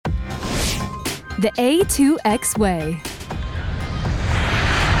The A2X Way.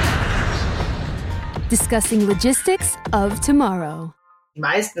 Discussing logistics of tomorrow. Die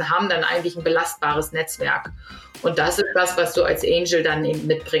meisten haben dann eigentlich ein belastbares Netzwerk. Und das ist das, was du als Angel dann eben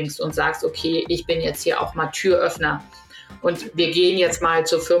mitbringst und sagst, okay, ich bin jetzt hier auch mal Türöffner. Und wir gehen jetzt mal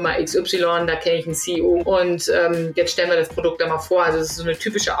zur Firma XY, da kenne ich einen CEO und jetzt stellen wir das Produkt da mal vor. Also das ist so eine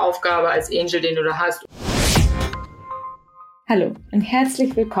typische Aufgabe als Angel, den du da hast. Hallo und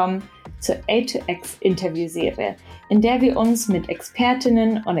herzlich willkommen zur A2X Interviewserie, in der wir uns mit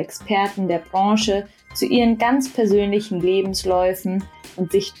Expertinnen und Experten der Branche zu ihren ganz persönlichen Lebensläufen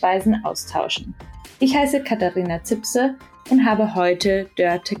und Sichtweisen austauschen. Ich heiße Katharina Zipse und habe heute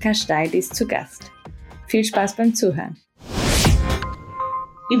Dörte Kaschdailis zu Gast. Viel Spaß beim Zuhören.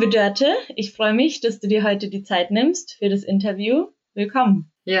 Liebe Dörte, ich freue mich, dass du dir heute die Zeit nimmst für das Interview. Willkommen.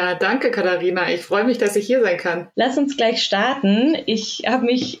 Ja, danke Katharina. Ich freue mich, dass ich hier sein kann. Lass uns gleich starten. Ich habe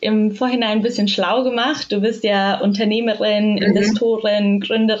mich im Vorhinein ein bisschen schlau gemacht. Du bist ja Unternehmerin, Investorin,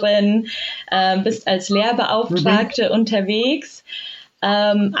 Gründerin, bist als Lehrbeauftragte unterwegs.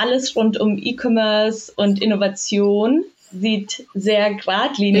 Alles rund um E-Commerce und Innovation sieht sehr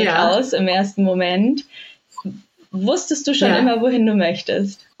geradlinig aus im ersten Moment. Wusstest du schon immer, wohin du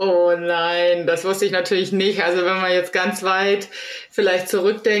möchtest? Oh nein, das wusste ich natürlich nicht. Also wenn man jetzt ganz weit vielleicht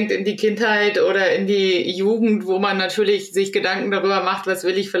zurückdenkt in die Kindheit oder in die Jugend, wo man natürlich sich Gedanken darüber macht, was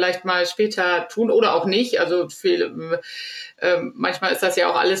will ich vielleicht mal später tun oder auch nicht. Also manchmal ist das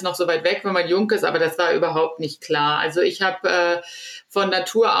ja auch alles noch so weit weg, wenn man jung ist, aber das war überhaupt nicht klar. Also ich habe von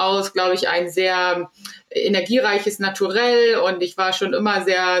Natur aus, glaube ich, ein sehr energiereiches Naturell und ich war schon immer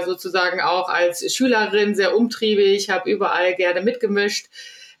sehr sozusagen auch als Schülerin sehr umtriebig, habe überall gerne mitgemischt,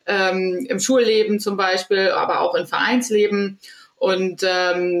 im Schulleben zum Beispiel, aber auch im Vereinsleben und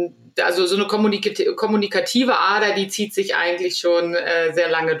also so eine kommunikative Ader, die zieht sich eigentlich schon sehr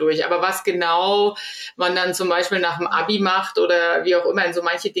lange durch. Aber was genau man dann zum Beispiel nach dem Abi macht oder wie auch immer, in so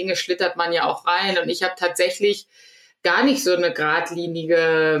manche Dinge schlittert man ja auch rein. Und ich habe tatsächlich gar nicht so eine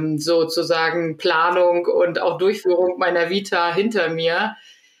geradlinige sozusagen Planung und auch Durchführung meiner Vita hinter mir,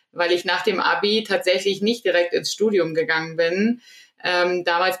 weil ich nach dem Abi tatsächlich nicht direkt ins Studium gegangen bin.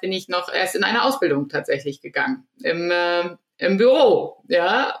 Damals bin ich noch erst in eine Ausbildung tatsächlich gegangen, im Büro,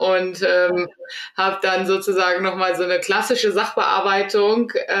 ja, und habe dann sozusagen nochmal so eine klassische Sachbearbeitung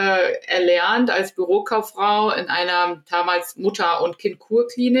erlernt als Bürokauffrau in einer damals Mutter- und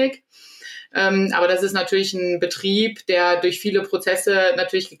Kind-Kurklinik. Aber das ist natürlich ein Betrieb, der durch viele Prozesse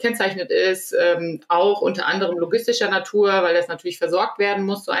natürlich gekennzeichnet ist, auch unter anderem logistischer Natur, weil das natürlich versorgt werden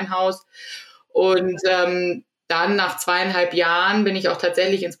muss, so ein Haus. Und dann nach 2,5 Jahren bin ich auch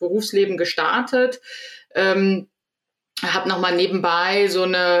tatsächlich ins Berufsleben gestartet, habe nochmal nebenbei so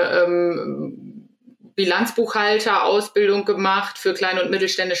eine Bilanzbuchhalter-Ausbildung gemacht für kleine und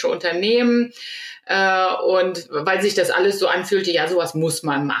mittelständische Unternehmen. Und weil sich das alles so anfühlte, ja, sowas muss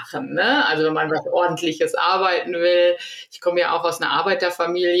man machen, ne? Also wenn man was Ordentliches arbeiten will. Ich komme ja auch aus einer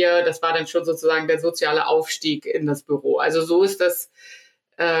Arbeiterfamilie. Das war dann schon sozusagen der soziale Aufstieg in das Büro. Also so ist das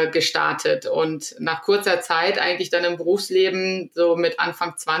gestartet. Und nach kurzer Zeit eigentlich dann im Berufsleben, so mit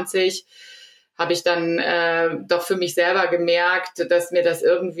Anfang 20, habe ich dann doch für mich selber gemerkt, dass mir das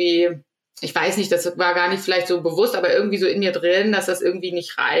irgendwie, ich weiß nicht, das war gar nicht vielleicht so bewusst, aber irgendwie so in mir drin, dass das irgendwie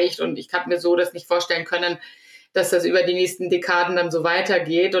nicht reicht. Und ich habe mir so das nicht vorstellen können, dass das über die nächsten Dekaden dann so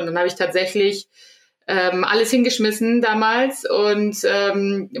weitergeht. Und dann habe ich tatsächlich alles hingeschmissen damals und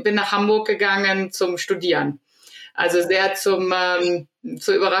bin nach Hamburg gegangen zum Studieren. Also sehr zur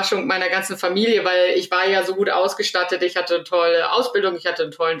Überraschung meiner ganzen Familie, weil ich war ja so gut ausgestattet, ich hatte eine tolle Ausbildung, ich hatte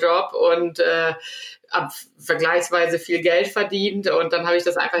einen tollen Job und habe vergleichsweise viel Geld verdient und dann habe ich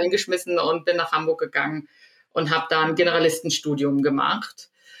das einfach hingeschmissen und bin nach Hamburg gegangen und habe da ein Generalistenstudium gemacht.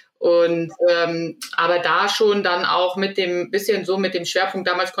 Und aber da schon dann auch mit dem Schwerpunkt,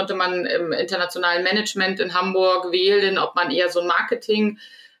 damals konnte man im internationalen Management in Hamburg wählen, ob man eher so ein Marketing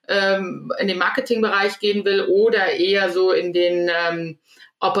in den Marketingbereich gehen will oder eher so in den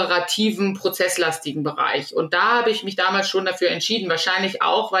operativen, prozesslastigen Bereich. Und da habe ich mich damals schon dafür entschieden, wahrscheinlich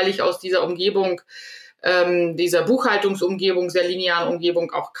auch, weil ich aus dieser Umgebung, dieser Buchhaltungsumgebung, sehr linearen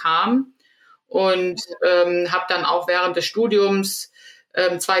Umgebung auch kam und habe dann auch während des Studiums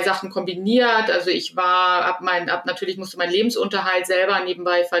 2 Sachen kombiniert. Also natürlich musste mein Lebensunterhalt selber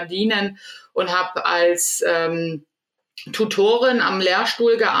nebenbei verdienen und habe als Tutorin am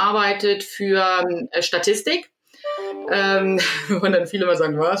Lehrstuhl gearbeitet für Statistik. Und dann viele mal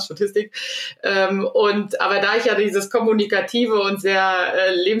sagen, was, Statistik? Aber da ich ja dieses kommunikative und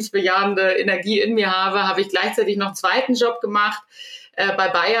sehr lebensbejahende Energie in mir habe ich gleichzeitig noch einen zweiten Job gemacht, bei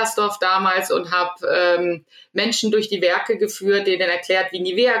Bayersdorf damals und habe Menschen durch die Werke geführt, denen erklärt, wie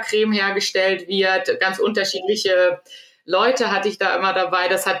Nivea-Creme hergestellt wird. Ganz unterschiedliche Leute hatte ich da immer dabei.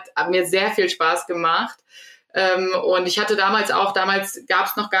 Das hat mir sehr viel Spaß gemacht. Und ich hatte damals gab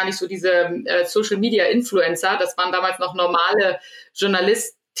es noch gar nicht so diese Social-Media-Influencer. Das waren damals noch normale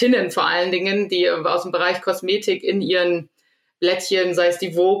Journalistinnen vor allen Dingen, die aus dem Bereich Kosmetik in ihren Blättchen, sei es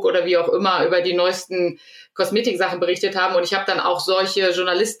die Vogue oder wie auch immer, über die neuesten Kosmetiksachen berichtet haben. Und ich habe dann auch solche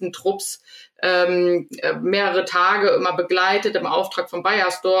Journalistentrupps mehrere Tage immer begleitet im Auftrag von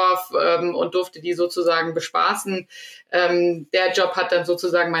Bayersdorf und durfte die sozusagen bespaßen. Der Job hat dann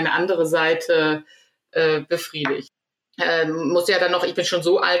sozusagen meine andere Seite befriedigt. Ich bin schon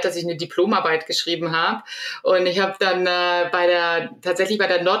so alt, dass ich eine Diplomarbeit geschrieben habe. Und ich habe dann tatsächlich bei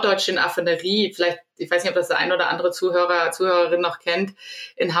der norddeutschen Raffinerie, vielleicht, ich weiß nicht, ob das der ein oder andere Zuhörerin noch kennt,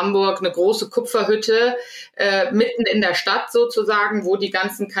 in Hamburg eine große Kupferhütte mitten in der Stadt sozusagen, wo die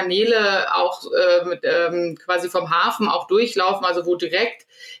ganzen Kanäle auch quasi vom Hafen auch durchlaufen, also wo direkt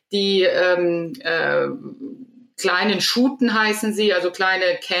die kleinen Schuten heißen sie, also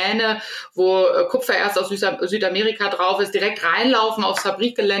kleine Kähne, wo Kupfer erst aus Südamerika drauf ist, direkt reinlaufen aufs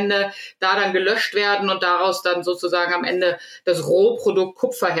Fabrikgelände, da dann gelöscht werden und daraus dann sozusagen am Ende das Rohprodukt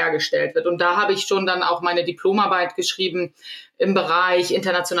Kupfer hergestellt wird. Und da habe ich schon dann auch meine Diplomarbeit geschrieben im Bereich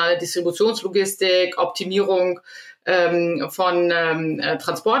internationale Distributionslogistik, Optimierung von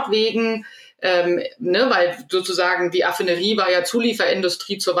Transportwegen, weil sozusagen die Raffinerie war ja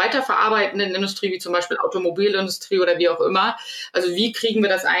Zulieferindustrie zur weiterverarbeitenden Industrie, wie zum Beispiel Automobilindustrie oder wie auch immer. Also wie kriegen wir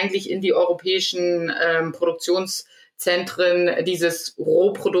das eigentlich in die europäischen Produktionszentren, dieses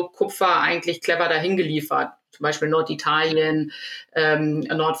Rohprodukt Kupfer eigentlich clever dahin geliefert? Zum Beispiel Norditalien,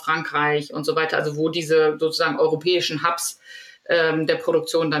 Nordfrankreich und so weiter, also wo diese sozusagen europäischen Hubs der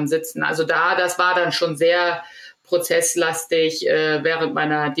Produktion dann sitzen. Also das war dann schon sehr prozesslastig während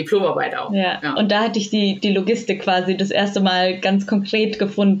meiner Diplomarbeit auch. Ja. Und da hatte ich die Logistik quasi das erste Mal ganz konkret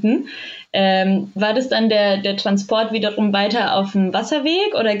gefunden. War das dann der Transport wiederum weiter auf dem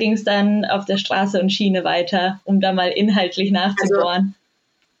Wasserweg oder ging es dann auf der Straße und Schiene weiter, um da mal inhaltlich nachzubohren?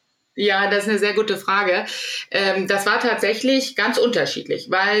 Ja, das ist eine sehr gute Frage. Das war tatsächlich ganz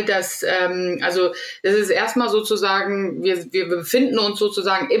unterschiedlich, weil das ist erstmal sozusagen, wir befinden uns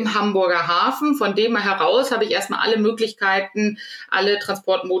sozusagen im Hamburger Hafen. Von dem heraus habe ich erstmal alle Möglichkeiten, alle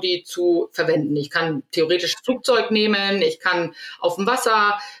Transportmodi zu verwenden. Ich kann theoretisch Flugzeug nehmen, ich kann auf dem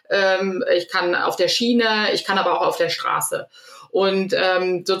Wasser, ich kann auf der Schiene, ich kann aber auch auf der Straße. Und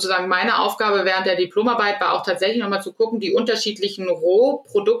sozusagen meine Aufgabe während der Diplomarbeit war auch tatsächlich nochmal zu gucken, die unterschiedlichen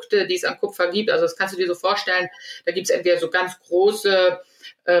Rohprodukte, die es am Kupfer gibt. Also das kannst du dir so vorstellen, da gibt es entweder so ganz große,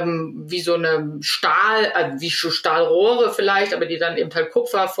 wie so eine wie Stahlrohre vielleicht, aber die dann eben halt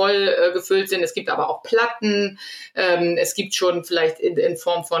Kupfer voll gefüllt sind. Es gibt aber auch Platten, es gibt schon vielleicht in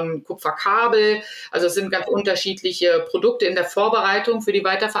Form von Kupferkabel. Also es sind ganz unterschiedliche Produkte in der Vorbereitung für die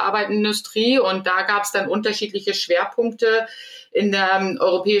weiterverarbeitende Industrie und da gab es dann unterschiedliche Schwerpunkte in der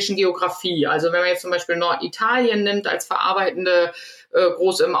europäischen Geografie. Also wenn man jetzt zum Beispiel Norditalien nimmt als verarbeitende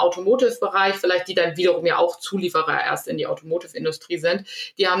groß im Automotive-Bereich, vielleicht die dann wiederum ja auch Zulieferer erst in die Automotive-Industrie sind,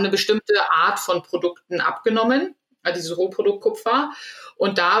 die haben eine bestimmte Art von Produkten abgenommen, also dieses Rohprodukt Kupfer.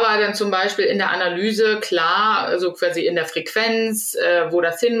 Und da war dann zum Beispiel in der Analyse klar, also quasi in der Frequenz, wo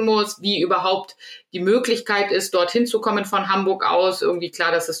das hin muss, wie überhaupt die Möglichkeit ist, dorthin zu kommen von Hamburg aus. Irgendwie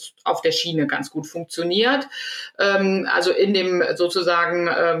klar, dass es auf der Schiene ganz gut funktioniert. Also in dem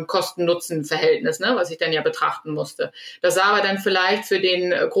sozusagen Kosten-Nutzen-Verhältnis, ne, was ich dann ja betrachten musste. Das sah aber dann vielleicht für den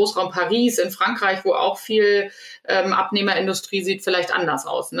Großraum Paris in Frankreich, wo auch viel Abnehmerindustrie sieht, vielleicht anders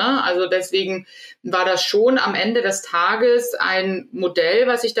aus. Ne? Also deswegen war das schon am Ende des Tages ein Modell,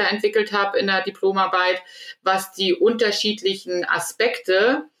 was ich da entwickelt habe in der Diplomarbeit, was die unterschiedlichen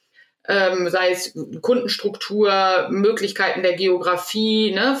Aspekte, sei es Kundenstruktur, Möglichkeiten der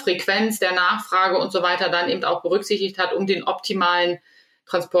Geografie, ne, Frequenz der Nachfrage und so weiter, dann eben auch berücksichtigt hat, um den optimalen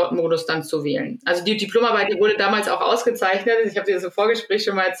Transportmodus dann zu wählen. Also die Diplomarbeit, die wurde damals auch ausgezeichnet. Ich habe dir das im Vorgespräch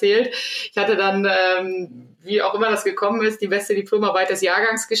schon mal erzählt. Ich hatte dann, wie auch immer das gekommen ist, die beste Diplomarbeit des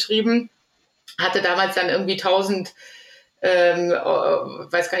Jahrgangs geschrieben. Hatte damals dann irgendwie 1000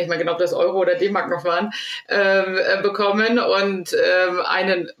 weiß gar nicht mehr genau, ob das Euro oder D-Mark noch waren, bekommen und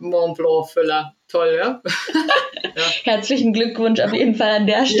einen Mont Blanc-Füller. Toll, ja? Ja. Herzlichen Glückwunsch auf jeden Fall an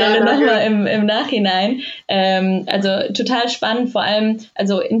der Stelle nochmal im Nachhinein. Also total spannend, vor allem,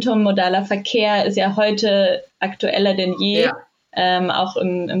 also intermodaler Verkehr ist ja heute aktueller denn je, auch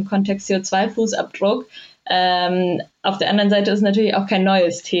im Kontext CO2-Fußabdruck. Auf der anderen Seite ist es natürlich auch kein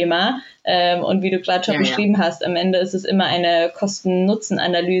neues Thema. Und wie du gerade schon beschrieben hast, am Ende ist es immer eine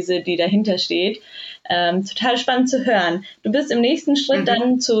Kosten-Nutzen-Analyse, die dahinter steht. Total spannend zu hören. Du bist im nächsten Schritt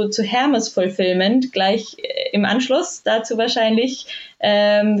dann zu Hermes Fulfillment, gleich im Anschluss dazu wahrscheinlich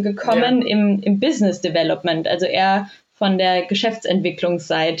gekommen im Business Development, also eher von der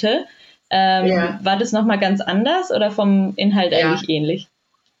Geschäftsentwicklungsseite. War das nochmal ganz anders oder vom Inhalt eigentlich ähnlich?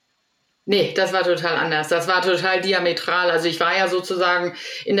 Nee, das war total anders. Das war total diametral. Also ich war ja sozusagen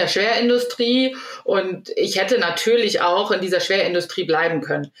in der Schwerindustrie und ich hätte natürlich auch in dieser Schwerindustrie bleiben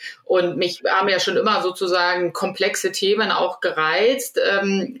können. Und mich haben ja schon immer sozusagen komplexe Themen auch gereizt.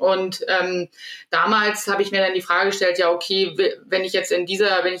 Damals habe ich mir dann die Frage gestellt, ja okay, wenn ich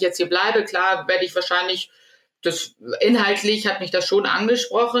jetzt hier bleibe, klar, werde ich wahrscheinlich inhaltlich hat mich das schon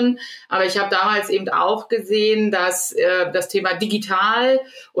angesprochen, aber ich habe damals eben auch gesehen, dass das Thema digital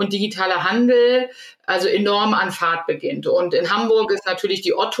und digitaler Handel also enorm an Fahrt beginnt. Und in Hamburg ist natürlich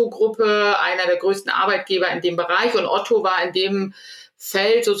die Otto-Gruppe einer der größten Arbeitgeber in dem Bereich und Otto war in dem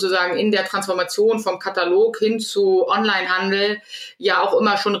Feld sozusagen in der Transformation vom Katalog hin zu Onlinehandel ja auch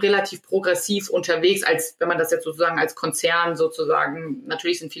immer schon relativ progressiv unterwegs, als wenn man das jetzt sozusagen als Konzern sozusagen,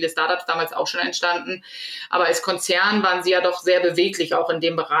 natürlich sind viele Startups damals auch schon entstanden, aber als Konzern waren sie ja doch sehr beweglich auch in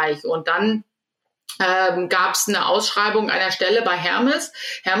dem Bereich. Und dann gab es eine Ausschreibung einer Stelle bei Hermes.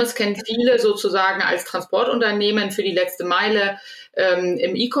 Hermes kennt viele sozusagen als Transportunternehmen für die letzte Meile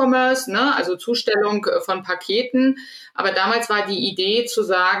im E-Commerce, ne? Also Zustellung von Paketen. Aber damals war die Idee zu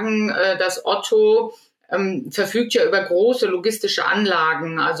sagen, dass Otto verfügt ja über große logistische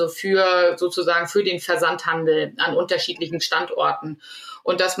Anlagen, also für den Versandhandel an unterschiedlichen Standorten.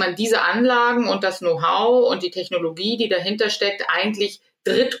 Und dass man diese Anlagen und das Know-how und die Technologie, die dahinter steckt, eigentlich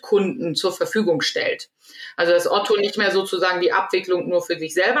Drittkunden zur Verfügung stellt. Also dass Otto nicht mehr sozusagen die Abwicklung nur für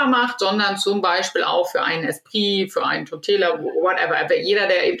sich selber macht, sondern zum Beispiel auch für einen Esprit, für einen Toteler, whatever. Aber jeder,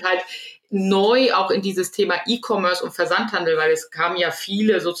 der eben halt neu auch in dieses Thema E-Commerce und Versandhandel, weil es kamen ja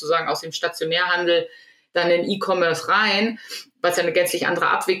viele sozusagen aus dem Stationärhandel dann in E-Commerce rein, was ja eine gänzlich andere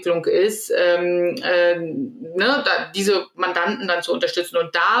Abwicklung ist, diese Mandanten dann zu unterstützen.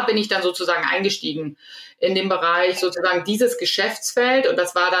 Und da bin ich dann sozusagen eingestiegen in dem Bereich sozusagen dieses Geschäftsfeld. Und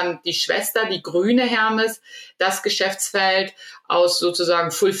das war dann die Schwester, die grüne Hermes, das Geschäftsfeld aus sozusagen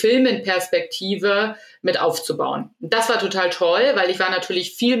Fulfillment-Perspektive mit aufzubauen. Und das war total toll, weil ich war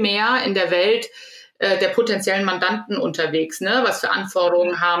natürlich viel mehr in der Welt der potenziellen Mandanten unterwegs, ne? Was für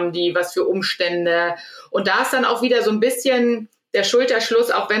Anforderungen haben die, was für Umstände. Und da ist dann auch wieder so ein bisschen der Schulterschluss,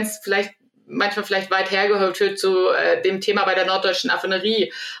 auch wenn es manchmal weit hergeholt wird zu dem Thema bei der norddeutschen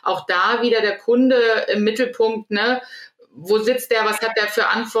Raffinerie. Auch da wieder der Kunde im Mittelpunkt, ne? Wo sitzt der, was hat der für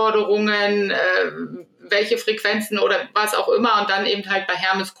Anforderungen, welche Frequenzen oder was auch immer. Und dann eben halt bei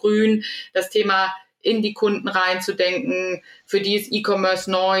Hermes Grün das Thema in die Kunden reinzudenken. Für die ist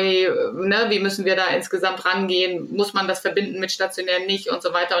E-Commerce neu, ne? Wie müssen wir da insgesamt rangehen? Muss man das verbinden mit stationär nicht und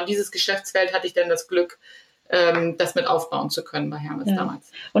so weiter? Und dieses Geschäftsfeld hatte ich dann das Glück, das mit aufbauen zu können bei Hermes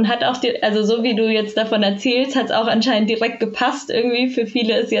damals. Und hat auch also so wie du jetzt davon erzählst, hat es auch anscheinend direkt gepasst irgendwie. Für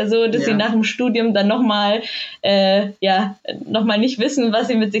viele ist ja so, dass sie nach dem Studium dann nochmal nicht wissen, was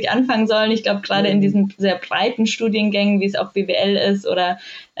sie mit sich anfangen sollen. Ich glaube, gerade in diesen sehr breiten Studiengängen, wie es auch BWL ist oder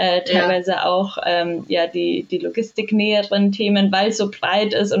teilweise auch die logistiknäheren Themen, weil es so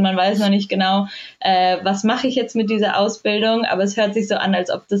breit ist und man weiß noch nicht genau, was mache ich jetzt mit dieser Ausbildung, aber es hört sich so an, als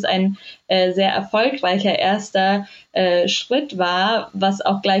ob das ein sehr erfolgreicher erster Schritt war, was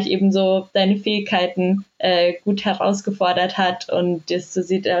auch gleich eben so deine Fähigkeiten gut herausgefordert hat und das du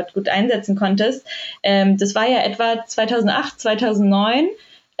sie dort gut einsetzen konntest. Das war ja etwa 2008, 2009,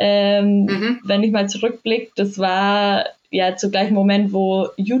 wenn ich mal zurückblicke, das war ja zu gleichen Moment, wo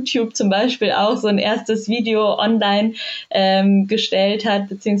YouTube zum Beispiel auch so ein erstes Video online gestellt hat,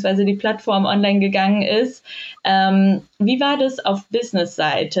 beziehungsweise die Plattform online gegangen ist. Wie war das auf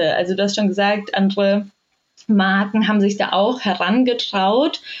Business-Seite? Also du hast schon gesagt, andere Marken haben sich da auch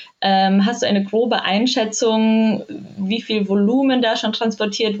herangetraut. Hast du eine grobe Einschätzung, wie viel Volumen da schon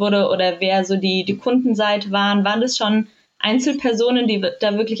transportiert wurde oder wer so die Kundenseite waren? Waren das schon Einzelpersonen, die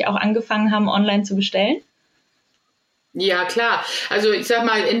da wirklich auch angefangen haben, online zu bestellen? Ja, klar. Also ich sag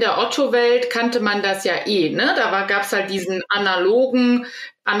mal, in der Otto-Welt kannte man das ja ne? Da gab's halt diesen analogen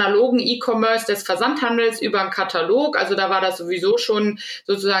E-Commerce des Versandhandels über einen Katalog. Also da war das sowieso schon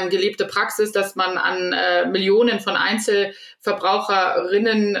sozusagen gelebte Praxis, dass man an Millionen von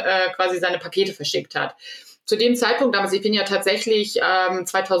Einzelverbraucherinnen quasi seine Pakete verschickt hat. Zu dem Zeitpunkt damals, ich bin ja tatsächlich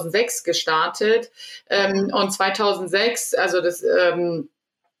 2006 gestartet und 2006, also das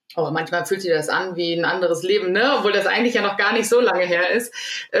manchmal fühlt sich das an wie ein anderes Leben, ne? Obwohl das eigentlich ja noch gar nicht so lange her ist.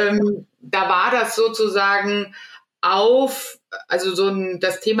 da war das sozusagen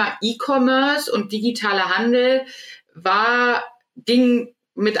das Thema E-Commerce und digitaler Handel ging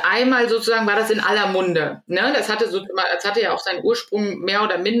mit einmal sozusagen, war das in aller Munde. Ne? Das hatte ja auch seinen Ursprung mehr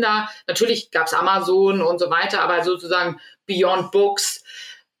oder minder. Natürlich gab es Amazon und so weiter, aber sozusagen Beyond Books,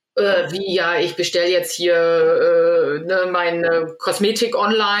 ich bestelle jetzt hier meine Kosmetik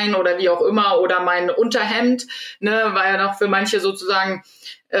online oder wie auch immer oder mein Unterhemd, war ja noch für manche sozusagen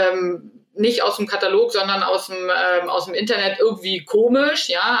nicht aus dem Katalog, sondern aus dem Internet irgendwie komisch,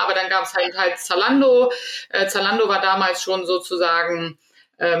 ja, aber dann gab es halt Zalando. Zalando war damals schon sozusagen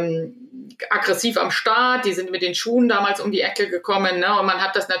aggressiv am Start, die sind mit den Schuhen damals um die Ecke gekommen, ne? Und man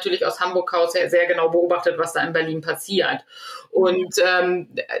hat das natürlich aus Hamburg aus sehr, sehr genau beobachtet, was da in Berlin passiert. Und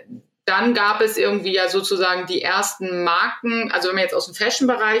dann gab es irgendwie ja sozusagen die ersten Marken, also wenn man jetzt aus dem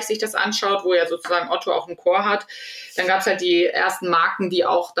Fashion-Bereich sich das anschaut, wo ja sozusagen Otto auch einen Core hat, dann gab es halt die ersten Marken, die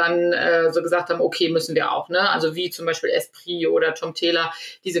auch dann so gesagt haben, okay, müssen wir auch, ne? Also wie zum Beispiel Esprit oder Tom Taylor,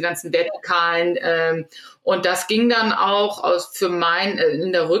 diese ganzen vertikalen. Und das ging dann auch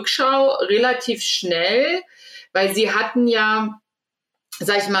in der Rückschau relativ schnell, weil sie hatten ja,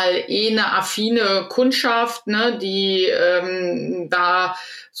 sag ich mal, eine affine Kundschaft, ne, die da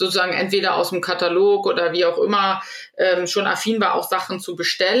sozusagen entweder aus dem Katalog oder wie auch immer schon affin war, auch Sachen zu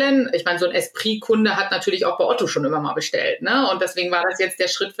bestellen. Ich meine, so ein Esprit-Kunde hat natürlich auch bei Otto schon immer mal bestellt, ne? Und deswegen war das jetzt der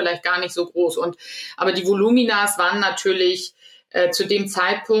Schritt vielleicht gar nicht so groß. Aber die Voluminas waren natürlich zu dem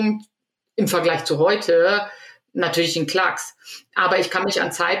Zeitpunkt im Vergleich zu heute natürlich ein Klacks. Aber ich kann mich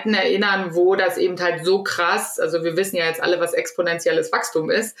an Zeiten erinnern, wo das eben halt so krass, also wir wissen ja jetzt alle, was exponentielles Wachstum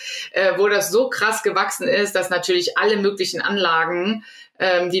ist, wo das so krass gewachsen ist, dass natürlich alle möglichen Anlagen,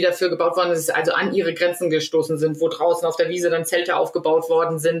 die dafür gebaut worden sind, also an ihre Grenzen gestoßen sind, wo draußen auf der Wiese dann Zelte aufgebaut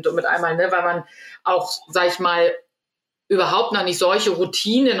worden sind und mit einmal, ne, weil man auch, sag ich mal, überhaupt noch nicht solche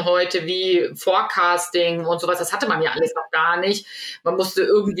Routinen heute wie Forecasting und sowas, das hatte man ja alles noch gar nicht. Man musste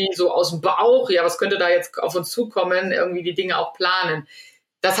irgendwie so aus dem Bauch, ja, was könnte da jetzt auf uns zukommen, irgendwie die Dinge auch planen.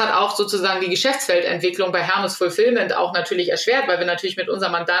 Das hat auch sozusagen die Geschäftsfeldentwicklung bei Hermes Fulfillment auch natürlich erschwert, weil wir natürlich mit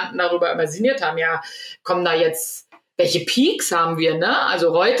unseren Mandanten darüber immer sinniert haben, ja, kommen da jetzt, welche Peaks haben wir, ne?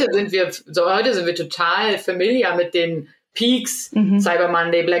 Also heute sind wir total familiar mit den Peaks, Cyber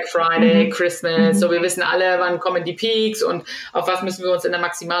Monday, Black Friday, Christmas, so wir wissen alle, wann kommen die Peaks und auf was müssen wir uns in der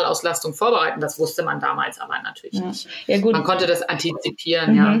Maximalauslastung vorbereiten. Das wusste man damals aber natürlich nicht. Ja, gut. Man konnte das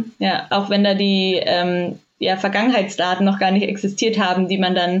antizipieren, ja. Ja, auch wenn da die Vergangenheitsdaten noch gar nicht existiert haben, die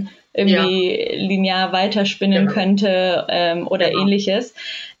man dann irgendwie linear weiterspinnen könnte oder ähnliches.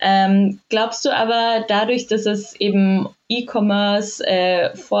 Glaubst du aber, dadurch, dass es eben E-Commerce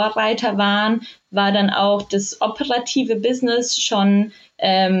Vorreiter waren, war dann auch das operative Business schon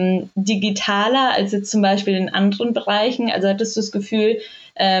digitaler als jetzt zum Beispiel in anderen Bereichen? Also hattest du das Gefühl,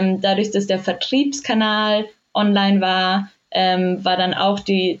 dadurch, dass der Vertriebskanal online war dann auch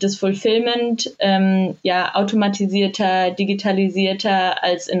das Fulfillment automatisierter, digitalisierter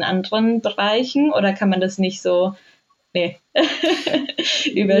als in anderen Bereichen? Oder kann man das nicht so überspielen?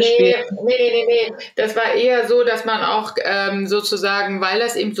 Nee. Das war eher so, dass man auch sozusagen, weil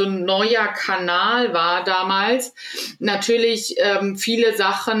das eben so ein neuer Kanal war damals, natürlich viele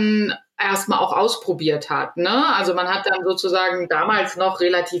Sachen erstmal auch ausprobiert hat, ne? Also man hat dann sozusagen damals noch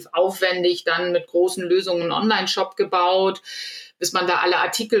relativ aufwendig dann mit großen Lösungen einen Online-Shop gebaut, bis man da alle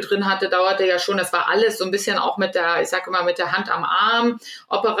Artikel drin hatte, dauerte ja schon, das war alles so ein bisschen auch mit der Hand am Arm,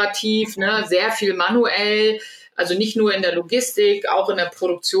 operativ, ne? Sehr viel manuell, also nicht nur in der Logistik, auch in der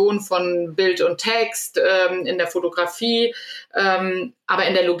Produktion von Bild und Text, in der Fotografie, aber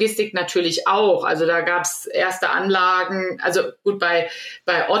in der Logistik natürlich auch. Also da gab es erste Anlagen, also gut, bei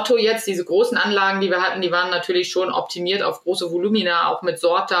Otto jetzt, diese großen Anlagen, die wir hatten, die waren natürlich schon optimiert auf große Volumina, auch mit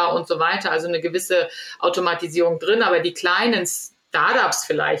Sorter und so weiter, also eine gewisse Automatisierung drin, aber die kleinen Startups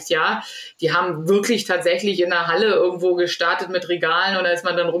vielleicht, ja, die haben wirklich tatsächlich in der Halle irgendwo gestartet mit Regalen und da ist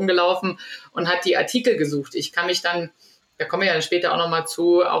man dann rumgelaufen und hat die Artikel gesucht. Ich kann mich dann, da kommen wir ja dann später auch nochmal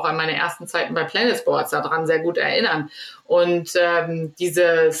zu, auch an meine ersten Zeiten bei Planet Sports daran sehr gut erinnern. Und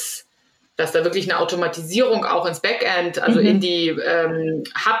dass da wirklich eine Automatisierung auch ins Backend, also in die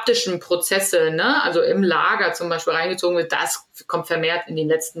haptischen Prozesse, ne, also im Lager zum Beispiel reingezogen wird, das kommt vermehrt in den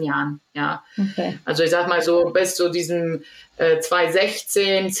letzten Jahren, ja. Okay. Also ich sag mal so, bis zu diesem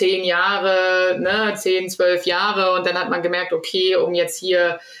 2016, 10 Jahre, ne, 10, 12 Jahre und dann hat man gemerkt, okay, um jetzt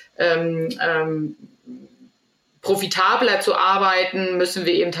hier profitabler zu arbeiten, müssen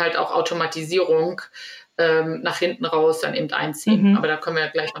wir eben halt auch Automatisierung nach hinten raus dann eben einziehen. Aber da können wir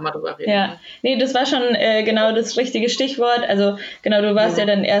ja gleich nochmal drüber reden. Ja, nee, das war schon genau das richtige Stichwort. Also genau, du warst ja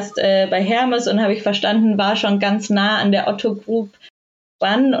dann erst bei Hermes und habe ich verstanden, war schon ganz nah an der Otto Group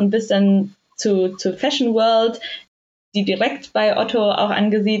ran und bist dann zu Fashion World, die direkt bei Otto auch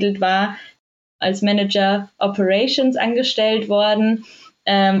angesiedelt war, als Manager Operations angestellt worden.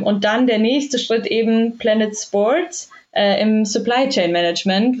 Und dann der nächste Schritt eben Planet Sports im Supply Chain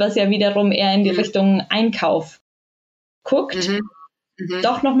Management, was ja wiederum eher in die Richtung Einkauf guckt.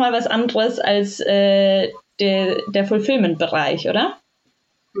 Doch nochmal was anderes als der Fulfillment-Bereich, oder?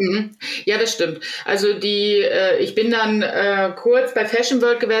 Ja, das stimmt. Also ich bin dann kurz bei Fashion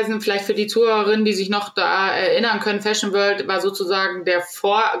World gewesen, vielleicht für die Zuhörerinnen, die sich noch da erinnern können. Fashion World war sozusagen der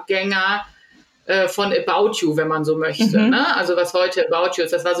Vorgänger von About You, wenn man so möchte. Ne? Also was heute About You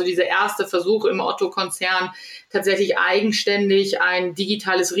ist, das war so dieser erste Versuch im Otto-Konzern, tatsächlich eigenständig ein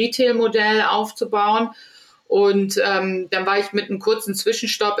digitales Retail-Modell aufzubauen. Und dann war ich mit einem kurzen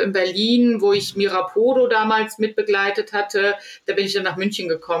Zwischenstopp in Berlin, wo ich Mirapodo damals mitbegleitet hatte. Da bin ich dann nach München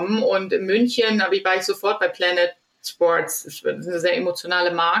gekommen. Und in München war ich sofort bei Planet Sports. Das ist eine sehr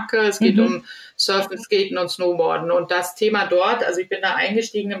emotionale Marke. Es geht um Surfen, Skaten und Snowboarden. Und das Thema dort, also ich bin da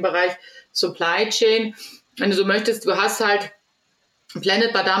eingestiegen im Bereich Supply Chain. Wenn du so möchtest, du hast halt,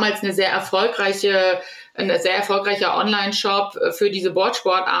 Planet war damals ein sehr erfolgreicher Online-Shop für diese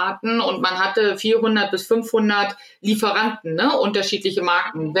Boardsportarten und man hatte 400 bis 500 Lieferanten, ne? Unterschiedliche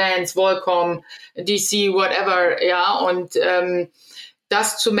Marken, Vans, Volcom, DC, whatever, ja, und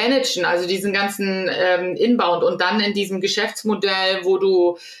das zu managen, also diesen ganzen Inbound und dann in diesem Geschäftsmodell, wo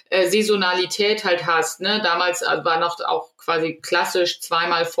du Saisonalität halt hast, ne? Damals war noch auch quasi klassisch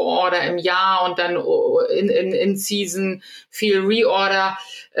zweimal Vororder im Jahr und dann in Season viel Reorder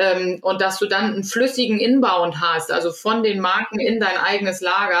und dass du dann einen flüssigen Inbound hast, also von den Marken in dein eigenes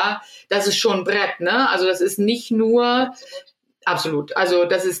Lager, das ist schon ein Brett, ne? Also das ist nicht nur absolut. Also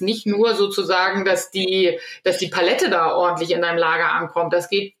das ist nicht nur sozusagen, dass die Palette da ordentlich in deinem Lager ankommt. Das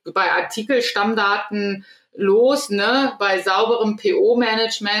geht bei Artikelstammdaten los, ne, bei sauberem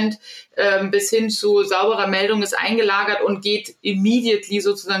PO-Management bis hin zu sauberer Meldung ist eingelagert und geht immediately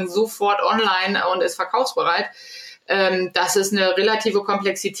sozusagen sofort online und ist verkaufsbereit. Das ist eine relative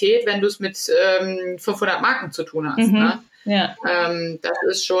Komplexität, wenn du es mit 500 Marken zu tun hast. Ne? Ja. Das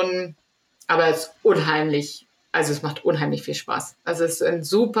ist schon, aber es ist unheimlich. Also es macht unheimlich viel Spaß. Also es ist ein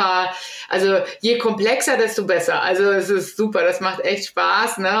super, also je komplexer, desto besser. Also es ist super, das macht echt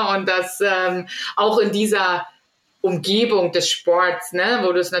Spaß, ne? Und das auch in dieser Umgebung des Sports, ne,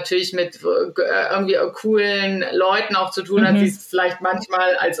 wo du es natürlich mit irgendwie coolen Leuten auch zu tun hast, die es vielleicht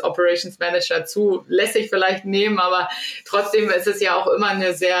manchmal als Operations Manager zu lässig vielleicht nehmen, aber trotzdem ist es ja auch immer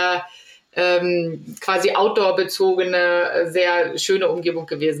eine sehr quasi outdoor-bezogene, sehr schöne Umgebung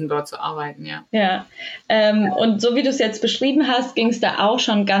gewesen, dort zu arbeiten, ja. Ja, und so wie du es jetzt beschrieben hast, ging es da auch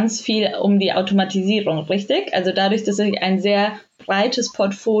schon ganz viel um die Automatisierung, richtig? Also dadurch, dass ich ein sehr breites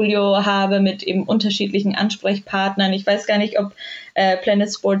Portfolio habe mit eben unterschiedlichen Ansprechpartnern. Ich weiß gar nicht, ob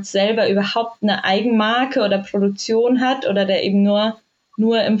Planet Sports selber überhaupt eine Eigenmarke oder Produktion hat oder der eben nur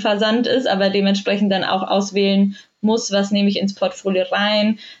im Versand ist, aber dementsprechend dann auch auswählen muss, was nehme ich ins Portfolio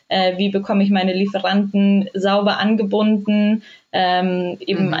rein, wie bekomme ich meine Lieferanten sauber angebunden,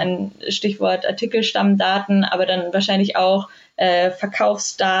 eben ein Stichwort Artikelstammdaten, aber dann wahrscheinlich auch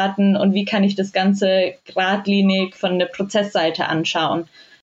Verkaufsdaten und wie kann ich das Ganze geradlinig von der Prozessseite anschauen.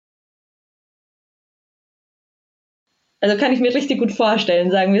 Also kann ich mir richtig gut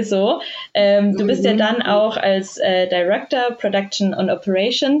vorstellen, sagen wir so. Du bist ja dann auch als Director Production und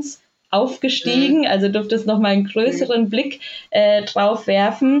Operations aufgestiegen, also durftest nochmal einen größeren Blick drauf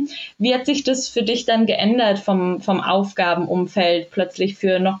werfen. Wie hat sich das für dich dann geändert vom Aufgabenumfeld, plötzlich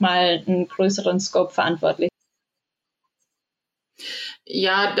für nochmal einen größeren Scope verantwortlich?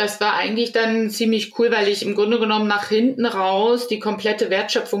 Ja, das war eigentlich dann ziemlich cool, weil ich im Grunde genommen nach hinten raus die komplette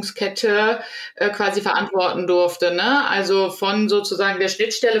Wertschöpfungskette quasi verantworten durfte, ne? Also von sozusagen der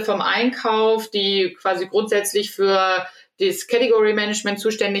Schnittstelle vom Einkauf, die quasi grundsätzlich für das Category Management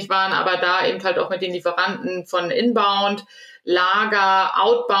zuständig waren, aber da eben halt auch mit den Lieferanten von Inbound, Lager,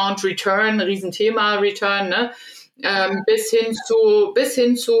 Outbound, Return, Riesenthema Return, ne? Bis hin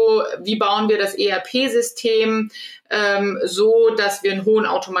zu, wie bauen wir das ERP-System so, dass wir einen hohen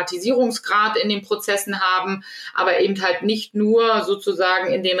Automatisierungsgrad in den Prozessen haben, aber eben halt nicht nur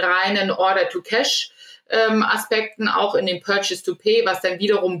sozusagen in den reinen Order-to-Cash Aspekten, auch in den Purchase-to-Pay, was dann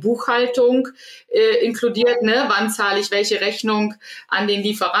wiederum Buchhaltung inkludiert, ne? Wann zahle ich welche Rechnung an den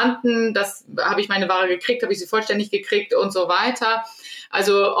Lieferanten, das habe ich meine Ware gekriegt, habe ich sie vollständig gekriegt und so weiter.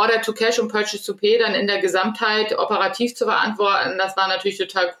 Also Order-to-Cash und Purchase-to-Pay dann in der Gesamtheit operativ zu verantworten, das war natürlich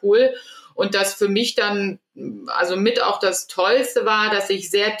total cool. Und das für mich dann, also mit auch das Tollste war, dass ich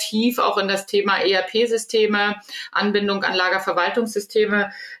sehr tief auch in das Thema ERP-Systeme, Anbindung an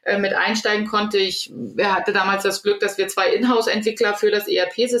Lagerverwaltungssysteme mit einsteigen konnte. Ich hatte damals das Glück, dass wir 2 Inhouse-Entwickler für das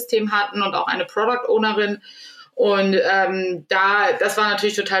ERP-System hatten und auch eine Product-Ownerin. Und das war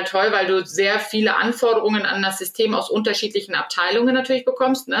natürlich total toll, weil du sehr viele Anforderungen an das System aus unterschiedlichen Abteilungen natürlich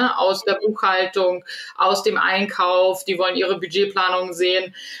bekommst, ne? Aus der Buchhaltung, aus dem Einkauf, die wollen ihre Budgetplanung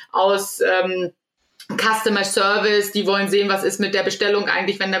sehen, aus Customer Service, die wollen sehen, was ist mit der Bestellung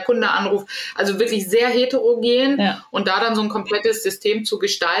eigentlich, wenn der Kunde anruft. Also wirklich sehr heterogen. Ja. Und da dann so ein komplettes System zu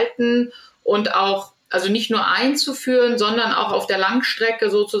gestalten und auch, also nicht nur einzuführen, sondern auch auf der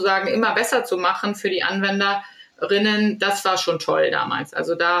Langstrecke sozusagen immer besser zu machen für die Anwenderinnen, das war schon toll damals.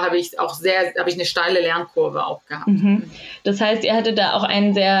 Also da habe ich eine steile Lernkurve auch gehabt. Das heißt, ihr hattet da auch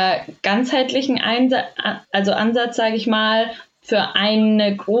einen sehr ganzheitlichen Ansatz, sage ich mal, für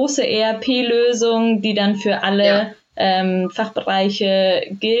eine große ERP-Lösung, die dann für alle Fachbereiche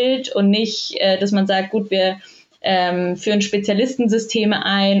gilt und nicht, dass man sagt, gut, wir führen Spezialistensysteme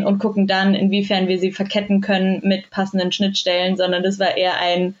ein und gucken dann, inwiefern wir sie verketten können mit passenden Schnittstellen, sondern das war eher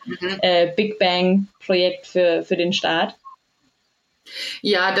ein Big Bang-Projekt für den Start.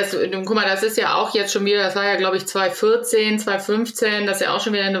 Ja, guck mal, das ist ja auch jetzt schon wieder, das war ja, glaube ich, 2014, 2015, das ist ja auch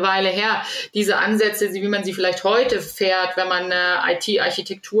schon wieder eine Weile her. Diese Ansätze, wie man sie vielleicht heute fährt, wenn man eine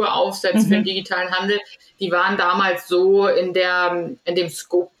IT-Architektur aufsetzt für den digitalen Handel, die waren damals so in dem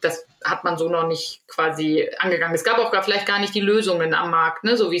Scope, das hat man so noch nicht quasi angegangen. Es gab auch vielleicht gar nicht die Lösungen am Markt,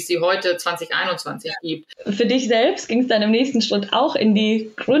 ne, so wie es sie heute 2021 gibt. Für dich selbst ging es dann im nächsten Schritt auch in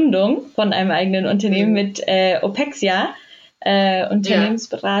die Gründung von einem eigenen Unternehmen mit Opexia.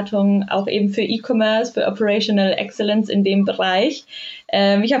 Unternehmensberatung, auch eben für E-Commerce, für Operational Excellence in dem Bereich.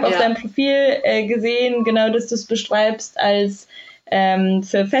 Ich habe auf deinem Profil gesehen, genau, dass du es beschreibst als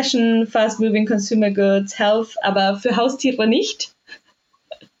für Fashion, Fast-Moving Consumer Goods, Health, aber für Haustiere nicht.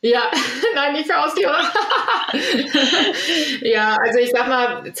 Ja, nein, nicht für Haustiere. Ja, also ich sag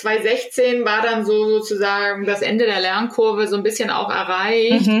mal, 2016 war dann so sozusagen das Ende der Lernkurve so ein bisschen auch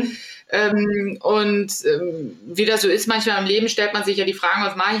erreicht. Wie das so ist, manchmal im Leben stellt man sich ja die Fragen,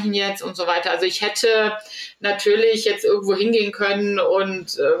 was mache ich denn jetzt und so weiter. Also ich hätte natürlich jetzt irgendwo hingehen können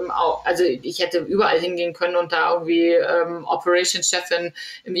und also ich hätte überall hingehen können und da irgendwie Operations-Chefin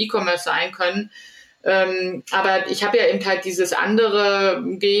im E-Commerce sein können. Aber ich habe ja eben halt dieses andere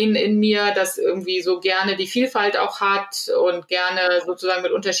Gen in mir, das irgendwie so gerne die Vielfalt auch hat und gerne sozusagen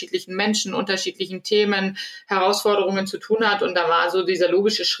mit unterschiedlichen Menschen, unterschiedlichen Themen, Herausforderungen zu tun hat. Und da war so dieser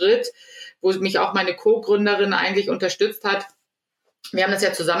logische Schritt, wo mich auch meine Co-Gründerin eigentlich unterstützt hat. Wir haben das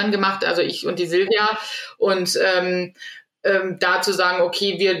ja zusammen gemacht, also ich und die Silvia. Und da zu sagen,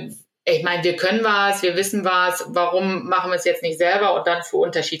 okay, wir können was, wir wissen was, warum machen wir es jetzt nicht selber und dann für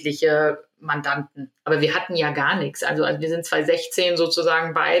unterschiedliche Mandanten. Aber wir hatten ja gar nichts. Also wir sind 2016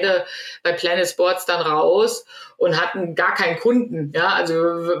 sozusagen beide bei Planet Sports dann raus und hatten gar keinen Kunden. Ja, also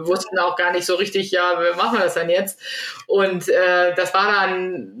wir wussten auch gar nicht so richtig, ja, wie machen wir das dann jetzt? Und das war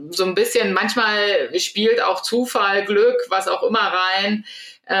dann so ein bisschen, manchmal spielt auch Zufall, Glück, was auch immer rein,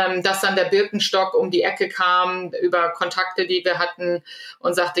 dass dann der Birkenstock um die Ecke kam über Kontakte, die wir hatten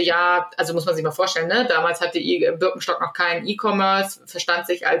und sagte, ja, also muss man sich mal vorstellen, ne? Damals hatte Birkenstock noch keinen E-Commerce, verstand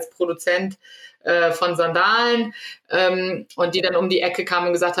sich als Produzent von Sandalen und die dann um die Ecke kamen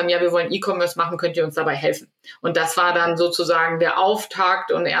und gesagt haben, ja, wir wollen E-Commerce machen, könnt ihr uns dabei helfen? Und das war dann sozusagen der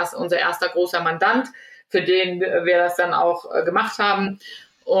Auftakt und unser erster großer Mandant, für den wir das dann auch gemacht haben.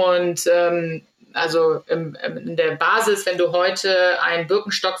 Und also in der Basis, wenn du heute ein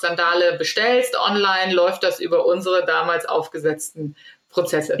Birkenstock-Sandale bestellst online, läuft das über unsere damals aufgesetzten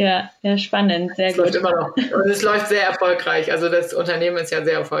Prozesse. Ja, spannend, sehr gut. Es läuft immer noch. Und es läuft sehr erfolgreich. Also das Unternehmen ist ja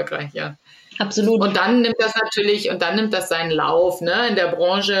sehr erfolgreich, ja. Absolut. Und dann nimmt das seinen Lauf, ne? In der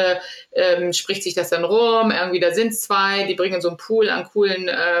Branche spricht sich das dann rum, irgendwie da sind es 2, die bringen so einen Pool an coolen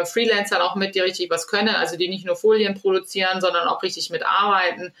Freelancern auch mit, die richtig was können, also die nicht nur Folien produzieren, sondern auch richtig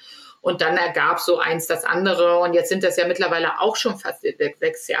mitarbeiten. Und dann ergab so eins das andere. Und jetzt sind das ja mittlerweile auch schon fast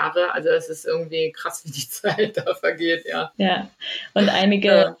 6 Jahre. Also es ist irgendwie krass, wie die Zeit da vergeht, ja. Ja, und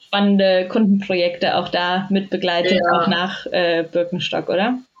einige spannende Kundenprojekte auch da mit begleitet, auch nach Birkenstock,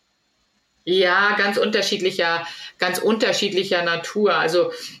 oder? Ja, ganz unterschiedlicher Natur.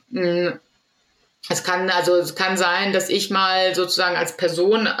 Also es kann sein, dass ich mal sozusagen als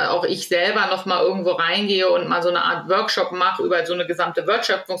Person, auch ich selber noch mal irgendwo reingehe und mal so eine Art Workshop mache über so eine gesamte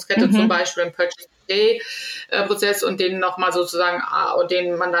Wertschöpfungskette, zum Beispiel im Purchase-to-Pay-Prozess und denen noch mal sozusagen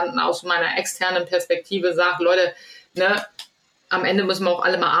den Mandanten aus meiner externen Perspektive sagt, Leute, ne, am Ende müssen wir auch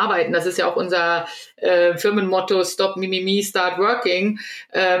alle mal arbeiten. Das ist ja auch unser Firmenmotto, Stop Mimimi, Start Working.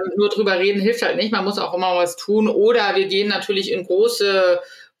 Nur drüber reden hilft halt nicht, man muss auch immer was tun. Oder wir gehen natürlich in große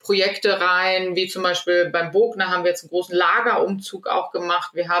Projekte rein, wie zum Beispiel beim Bogner haben wir jetzt einen großen Lagerumzug auch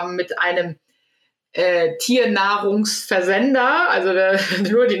gemacht. Wir haben mit einem Tiernahrungsversender, also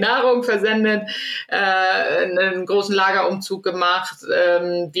nur die Nahrung versendet, einen großen Lagerumzug gemacht.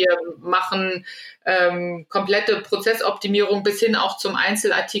 Wir machen komplette Prozessoptimierung bis hin auch zum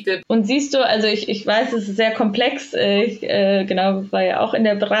Einzelartikel. Und siehst du, also ich weiß, es ist sehr komplex, ich war ja auch in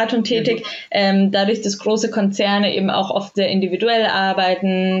der Beratung tätig, dadurch, dass große Konzerne eben auch oft sehr individuell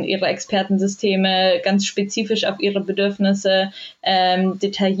arbeiten, ihre Expertensysteme ganz spezifisch auf ihre Bedürfnisse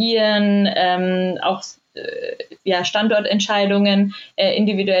detaillieren, auch Standortentscheidungen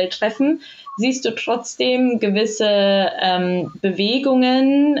individuell treffen. Siehst du trotzdem gewisse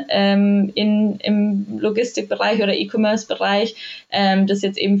Bewegungen im Logistikbereich oder E-Commerce-Bereich, dass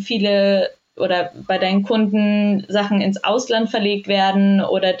jetzt eben viele oder bei deinen Kunden Sachen ins Ausland verlegt werden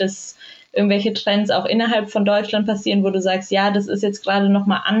oder dass irgendwelche Trends auch innerhalb von Deutschland passieren, wo du sagst, ja, das ist jetzt gerade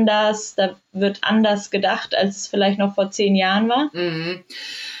nochmal anders, da wird anders gedacht, als es vielleicht noch vor 10 Jahren war? Mhm.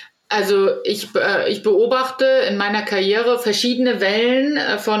 Also ich beobachte in meiner Karriere verschiedene Wellen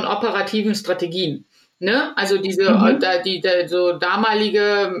von operativen Strategien. Ne? Also diese so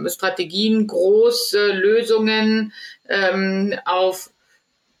damalige Strategien, große Lösungen auf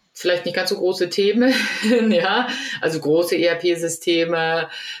vielleicht nicht ganz so große Themen, ja, also große ERP-Systeme,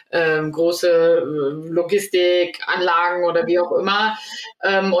 große Logistikanlagen oder wie auch immer.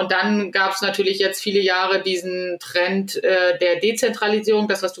 Und dann gab es natürlich jetzt viele Jahre diesen Trend der Dezentralisierung,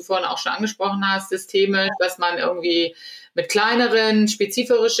 das, was du vorhin auch schon angesprochen hast, Systeme, dass man irgendwie mit kleineren,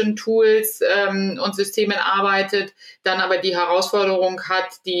 spezifischen Tools und Systemen arbeitet, dann aber die Herausforderung hat,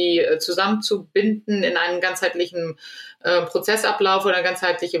 die zusammenzubinden in einen ganzheitlichen Prozessablauf oder eine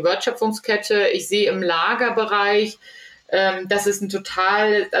ganzheitliche Wertschöpfungskette. Ich sehe im Lagerbereich, das ist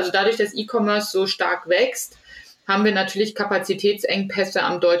also dadurch, dass E-Commerce so stark wächst, haben wir natürlich Kapazitätsengpässe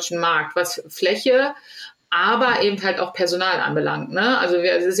am deutschen Markt, was Fläche, aber eben halt auch Personal anbelangt. Ne? Also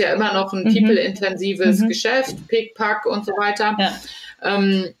es ist ja immer noch ein people-intensives Geschäft, Pick, Pack und so weiter. Ja.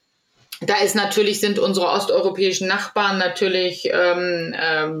 Da sind unsere osteuropäischen Nachbarn natürlich,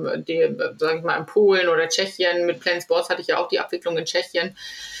 sage ich mal, in Polen oder Tschechien, mit Plan Sports hatte ich ja auch die Abwicklung in Tschechien,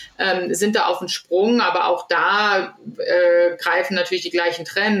 sind da auf dem Sprung, aber auch da greifen natürlich die gleichen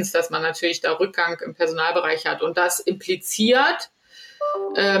Trends, dass man natürlich da Rückgang im Personalbereich hat. Und das impliziert,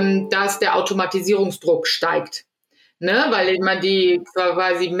 dass der Automatisierungsdruck steigt. Ne? Weil man die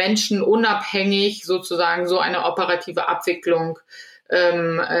quasi menschenunabhängig sozusagen so eine operative Abwicklung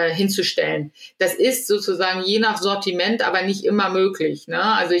hinzustellen. Das ist sozusagen je nach Sortiment aber nicht immer möglich. Ne?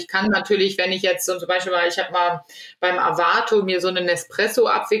 Also ich kann natürlich, wenn ich jetzt zum Beispiel ich habe mal beim Avato mir so eine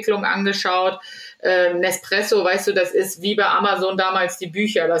Nespresso-Abwicklung angeschaut. Nespresso, weißt du, das ist wie bei Amazon damals die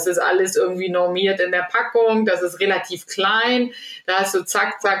Bücher. Das ist alles irgendwie normiert in der Packung. Das ist relativ klein. Da hast du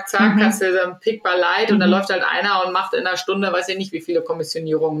zack, hast du dann Pick by Light und dann läuft halt einer und macht in einer Stunde, weiß ich nicht, wie viele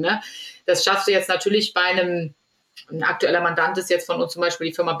Kommissionierungen. Ne? Das schaffst du jetzt natürlich bei ein aktueller Mandant ist jetzt von uns zum Beispiel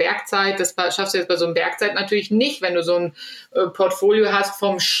die Firma Bergzeit. Das schaffst du jetzt bei so einem Bergzeit natürlich nicht, wenn du so ein Portfolio hast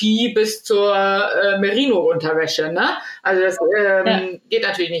vom Ski bis zur Merino-Unterwäsche. Ne? Also das geht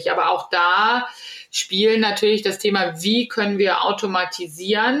natürlich nicht. Aber auch da spielen natürlich das Thema, wie können wir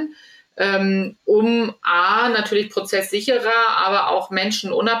automatisieren, um natürlich prozesssicherer, aber auch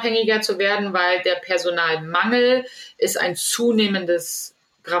menschenunabhängiger zu werden, weil der Personalmangel ist ein zunehmendes,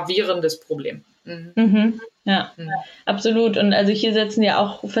 gravierendes Problem. Ja, absolut. Und also hier setzen ja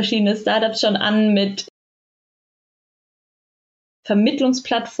auch verschiedene Startups schon an mit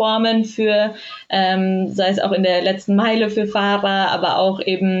Vermittlungsplattformen für, sei es auch in der letzten Meile für Fahrer, aber auch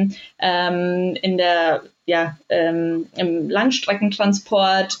eben in der im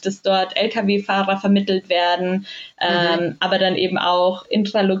Langstreckentransport, dass dort Lkw-Fahrer vermittelt werden, aber dann eben auch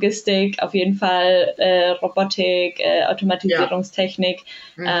Intralogistik, auf jeden Fall Robotik, Automatisierungstechnik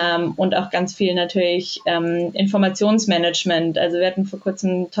und auch ganz viel natürlich Informationsmanagement. Also wir hatten vor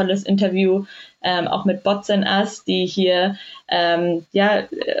kurzem ein tolles Interview auch mit Bots and Us, die hier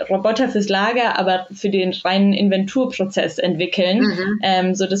Roboter fürs Lager, aber für den reinen Inventurprozess entwickeln,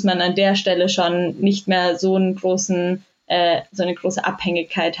 so dass man an der Stelle schon nicht mehr so eine große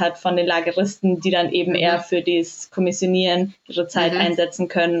Abhängigkeit hat von den Lageristen, die dann eben eher für das Kommissionieren ihre Zeit einsetzen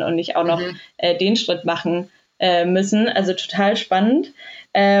können und nicht auch noch den Schritt machen müssen. Also total spannend.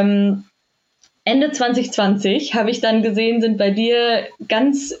 Ende 2020 habe ich dann gesehen, sind bei dir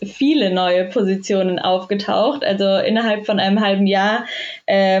ganz viele neue Positionen aufgetaucht. Also innerhalb von einem halben Jahr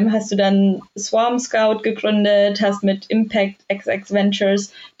hast du dann Swarm Scout gegründet, hast mit Impact XX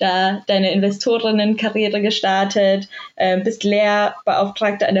Ventures da deine Investorinnenkarriere gestartet, bist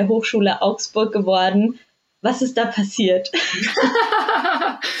Lehrbeauftragte an der Hochschule Augsburg geworden. Was ist da passiert?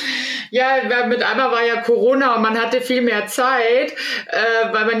 Ja, mit einmal war ja Corona und man hatte viel mehr Zeit,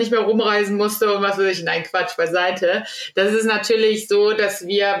 weil man nicht mehr rumreisen musste und was weiß ich. Nein, Quatsch, beiseite. Das ist natürlich so, dass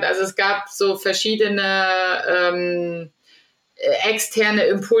also es gab so verschiedene externe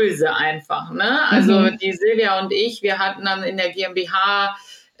Impulse einfach, ne? Also die Silvia und ich, wir hatten dann in der GmbH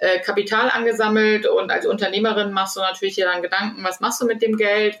Kapital angesammelt und als Unternehmerin machst du natürlich dir dann Gedanken, was machst du mit dem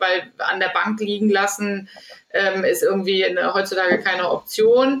Geld, weil an der Bank liegen lassen ist irgendwie heutzutage keine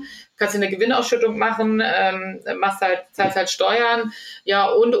Option. Kannst du eine Gewinnausschüttung machen, zahlst halt Steuern, ja,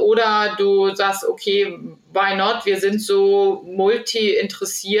 oder du sagst, okay, why not? Wir sind so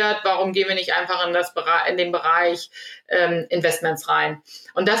multi-interessiert, warum gehen wir nicht einfach in den Bereich Investments rein?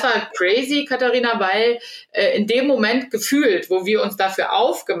 Und das war wir Katharina, weil in dem Moment gefühlt, wo wir uns dafür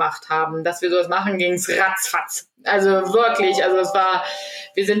aufgemacht haben, dass wir sowas machen, ging es ratzfatz. Also wirklich,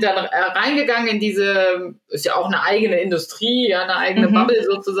 wir sind dann reingegangen in diese, ist ja auch eine eigene Industrie, ja, eine eigene Bubble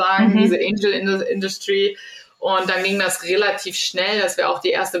sozusagen, diese Angel Industry. Und dann ging das relativ schnell, dass wir auch die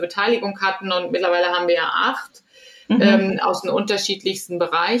erste Beteiligung hatten und mittlerweile haben wir ja 8 aus den unterschiedlichsten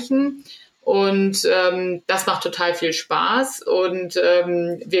Bereichen. Und das macht total viel Spaß und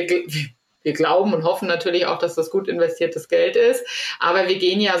wir glauben und hoffen natürlich auch, dass das gut investiertes Geld ist. Aber wir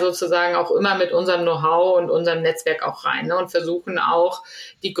gehen ja sozusagen auch immer mit unserem Know-how und unserem Netzwerk auch rein, ne, und versuchen auch,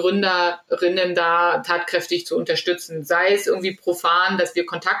 die Gründerinnen da tatkräftig zu unterstützen. Sei es irgendwie profan, dass wir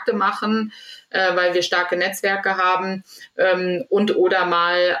Kontakte machen, weil wir starke Netzwerke haben oder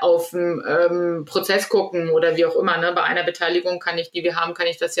mal auf den Prozess gucken oder wie auch immer. Ne? Bei einer Beteiligung die wir haben, kann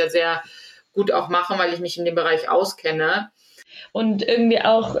ich das ja sehr gut auch machen, weil ich mich in dem Bereich auskenne. Und irgendwie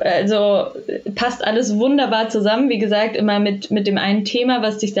auch, also passt alles wunderbar zusammen. Wie gesagt, immer mit dem einen Thema,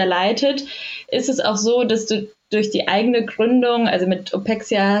 was dich da leitet. Ist es auch so, dass du durch die eigene Gründung, also mit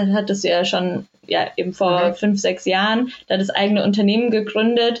Opexia hattest du ja schon eben vor 5, 6 Jahren da das eigene Unternehmen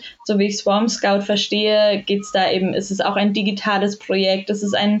gegründet. So wie ich Swarm Scout verstehe, ist es auch ein digitales Projekt,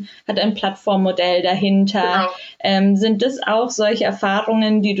 hat ein Plattformmodell dahinter. Genau. Sind das auch solche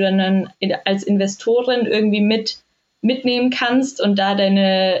Erfahrungen, die du dann als Investorin irgendwie mitnehmen kannst und da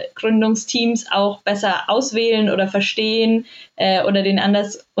deine Gründungsteams auch besser auswählen oder verstehen oder denen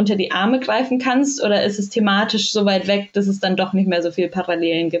anders unter die Arme greifen kannst? Oder ist es thematisch so weit weg, dass es dann doch nicht mehr so viel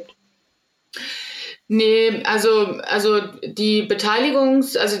Parallelen gibt? Nee, also die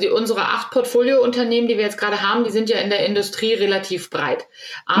unsere 8 Portfoliounternehmen, die wir jetzt gerade haben, die sind ja in der Industrie relativ breit.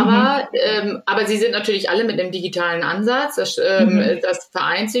 Aber sie sind natürlich alle mit einem digitalen Ansatz. Das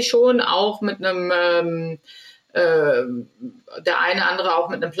vereint sich schon, auch mit einem der eine andere auch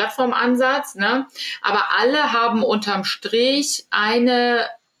mit einem Plattformansatz, ne? Aber alle haben unterm Strich eine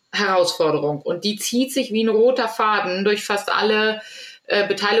Herausforderung und die zieht sich wie ein roter Faden durch fast alle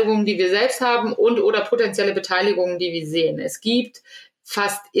Beteiligungen, die wir selbst haben oder potenzielle Beteiligungen, die wir sehen. Es gibt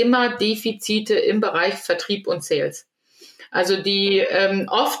fast immer Defizite im Bereich Vertrieb und Sales. Also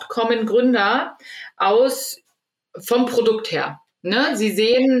oft kommen Gründer vom Produkt her. Ne, sie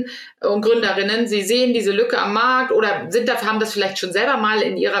sehen, und Gründerinnen, sie sehen diese Lücke am Markt oder haben das vielleicht schon selber mal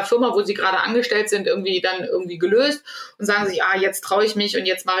in ihrer Firma, wo sie gerade angestellt sind, irgendwie gelöst und sagen sich, jetzt traue ich mich und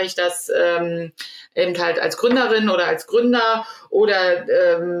jetzt mache ich das eben halt als Gründerin oder als Gründer oder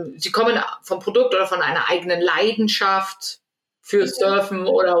sie kommen vom Produkt oder von einer eigenen Leidenschaft für Surfen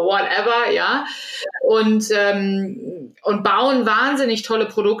oder whatever, ja, und bauen wahnsinnig tolle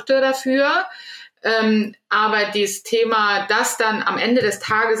Produkte dafür. Aber das Thema, das dann am Ende des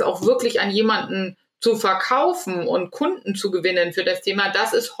Tages auch wirklich an jemanden zu verkaufen und Kunden zu gewinnen für das Thema,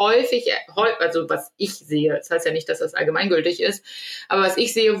 das ist häufig, also was ich sehe, das heißt ja nicht, dass das allgemeingültig ist, aber was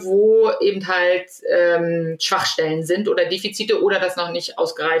ich sehe, wo eben halt Schwachstellen sind oder Defizite oder das noch nicht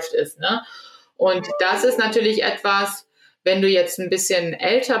ausgereift ist, ne? Und das ist natürlich etwas, wenn du jetzt ein bisschen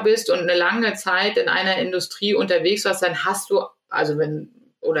älter bist und eine lange Zeit in einer Industrie unterwegs warst, dann hast du,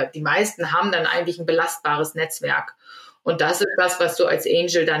 oder die meisten haben dann eigentlich ein belastbares Netzwerk. Und das ist das, was du als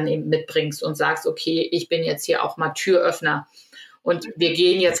Angel dann eben mitbringst und sagst, okay, ich bin jetzt hier auch mal Türöffner. Und wir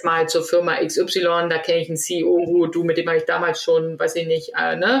gehen jetzt mal zur Firma XY, da kenne ich einen CEO gut, mit dem habe ich damals schon, weiß ich nicht,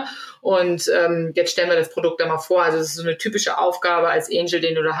 ne? Und jetzt stellen wir das Produkt da mal vor. Also das ist so eine typische Aufgabe als Angel,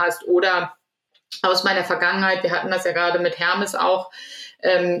 den du da hast. Oder aus meiner Vergangenheit, wir hatten das ja gerade mit Hermes auch,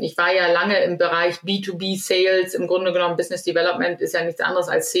 Ich war ja lange im Bereich B2B Sales, im Grunde genommen Business Development ist ja nichts anderes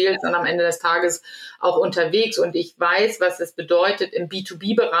als Sales und am Ende des Tages auch unterwegs. Und ich weiß, was es bedeutet, im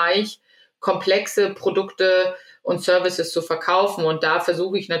B2B-Bereich komplexe Produkte und Services zu verkaufen. Und da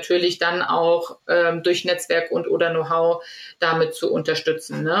versuche ich natürlich dann auch durch Netzwerk und oder Know-how damit zu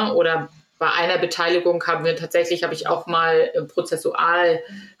unterstützen. Ne? Oder bei einer Beteiligung habe ich auch mal prozessual,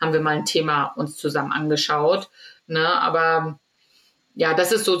 haben wir mal ein Thema uns zusammen angeschaut. Ne? Aber ja,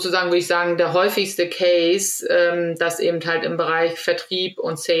 das ist sozusagen, würde ich sagen, der häufigste Case, dass eben halt im Bereich Vertrieb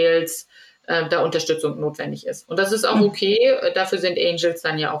und Sales da Unterstützung notwendig ist. Und das ist auch okay, dafür sind Angels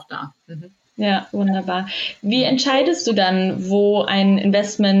dann ja auch da. Mhm. Ja, wunderbar. Wie entscheidest du dann, wo ein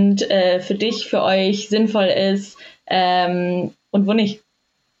Investment für dich, für euch sinnvoll ist und wo nicht?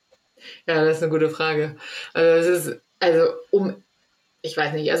 Ja, das ist eine gute Frage. Um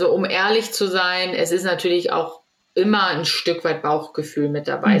ehrlich zu sein, es ist natürlich auch immer ein Stück weit Bauchgefühl mit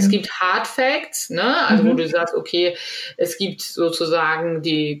dabei. Es gibt Hard Facts, ne? Also wo du sagst, okay, es gibt sozusagen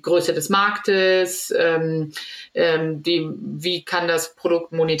die Größe des Marktes, wie kann das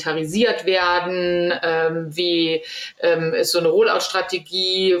Produkt monetarisiert werden, wie ist so eine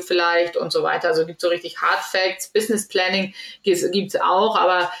Rollout-Strategie vielleicht und so weiter. Also gibt so richtig Hard Facts. Business Planning gibt's auch,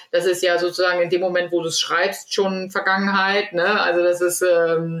 aber das ist ja sozusagen in dem Moment, wo du es schreibst, schon Vergangenheit, ne? Also das ist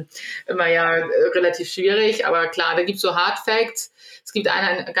immer ja relativ schwierig, aber klar, da gibt's so Hard Facts. Es gibt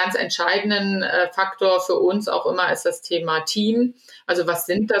einen ganz entscheidenden Faktor für uns auch immer, ist das Thema Team. Also was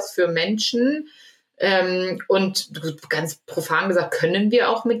sind das für Menschen? Und ganz profan gesagt, können wir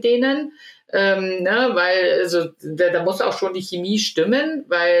auch mit denen? Weil also da muss auch schon die Chemie stimmen,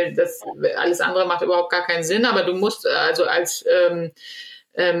 weil das alles andere macht überhaupt gar keinen Sinn. Aber du musst also als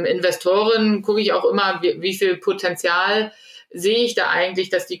Investorin gucke ich auch immer, wie viel Potenzial sehe ich da eigentlich,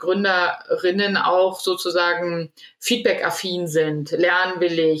 dass die Gründerinnen auch sozusagen feedback-affin sind,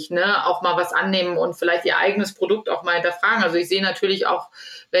 lernwillig, ne, auch mal was annehmen und vielleicht ihr eigenes Produkt auch mal hinterfragen. Also ich sehe natürlich auch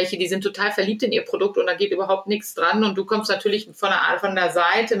welche, die sind total verliebt in ihr Produkt und da geht überhaupt nichts dran und du kommst natürlich von der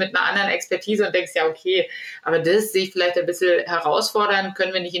Seite mit einer anderen Expertise und denkst, ja, okay, aber das sehe ich vielleicht ein bisschen herausfordernd,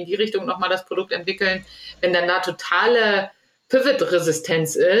 können wir nicht in die Richtung nochmal das Produkt entwickeln? Wenn dann da totale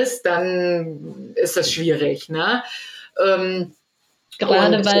Pivot-Resistenz ist, dann ist das schwierig, ne?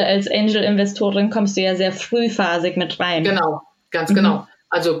 Gerade weil als Angel Investorin kommst du ja sehr frühphasig mit rein. Genau, ganz genau.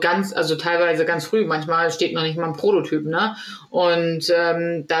 Also teilweise ganz früh. Manchmal steht noch nicht mal ein Prototyp, ne? Und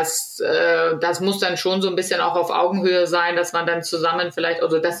das muss dann schon so ein bisschen auch auf Augenhöhe sein, dass man dann zusammen vielleicht,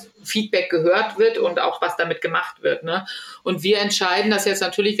 also das Feedback gehört wird und auch was damit gemacht wird, ne? Und wir entscheiden das jetzt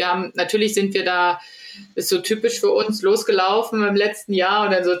natürlich. Natürlich sind wir da, ist so typisch für uns, losgelaufen im letzten Jahr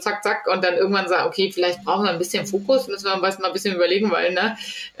und dann so zack, zack und dann irgendwann sagen, okay, vielleicht brauchen wir ein bisschen Fokus, müssen wir mal ein bisschen überlegen, weil, ne,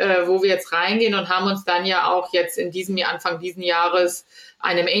 wo wir jetzt reingehen und haben uns dann ja auch jetzt in diesem Jahr, Anfang diesen Jahres,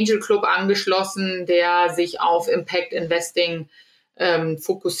 einem Angel Club angeschlossen, der sich auf Impact Investing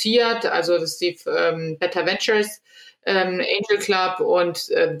fokussiert. Also das ist die Better Ventures Angel Club und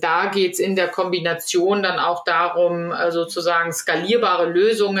da geht's in der Kombination dann auch darum, sozusagen skalierbare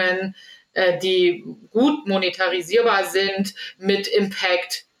Lösungen, die gut monetarisierbar sind, mit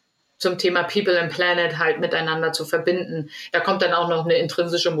Impact zum Thema People and Planet halt miteinander zu verbinden. Da kommt dann auch noch eine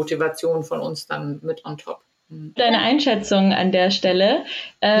intrinsische Motivation von uns dann mit on top. Deine Einschätzung an der Stelle.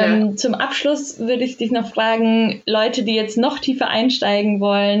 Zum Abschluss würde ich dich noch fragen, Leute, die jetzt noch tiefer einsteigen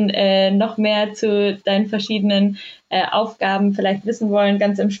wollen, noch mehr zu deinen verschiedenen Aufgaben vielleicht wissen wollen,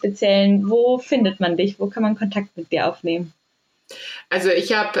 ganz im Speziellen, wo findet man dich? Wo kann man Kontakt mit dir aufnehmen? Also ich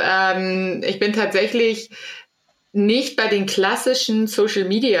bin tatsächlich nicht bei den klassischen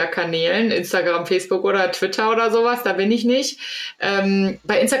Social-Media-Kanälen, Instagram, Facebook oder Twitter oder sowas, da bin ich nicht.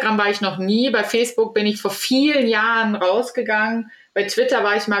 Bei Instagram war ich noch nie, bei Facebook bin ich vor vielen Jahren rausgegangen, bei Twitter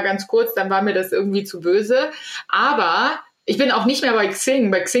war ich mal ganz kurz, dann war mir das irgendwie zu böse, aber ich bin auch nicht mehr bei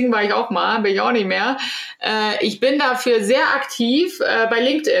Xing war ich auch mal, bin ich auch nicht mehr. Ich bin dafür sehr aktiv bei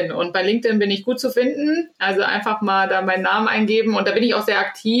LinkedIn und bei LinkedIn bin ich gut zu finden, also einfach mal da meinen Namen eingeben und da bin ich auch sehr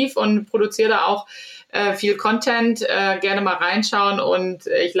aktiv und produziere da auch viel Content, gerne mal reinschauen und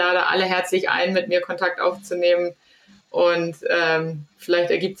ich lade alle herzlich ein, mit mir Kontakt aufzunehmen und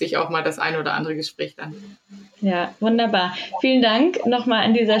vielleicht ergibt sich auch mal das ein oder andere Gespräch dann. Ja, wunderbar. Vielen Dank nochmal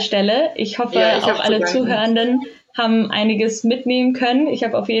an dieser Stelle. Ich hoffe, auch alle Zuhörenden haben einiges mitnehmen können. Ich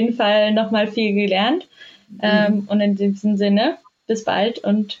habe auf jeden Fall nochmal viel gelernt. Und in diesem Sinne, bis bald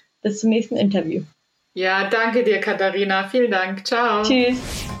und bis zum nächsten Interview. Ja, danke dir, Katharina. Vielen Dank. Ciao. Tschüss.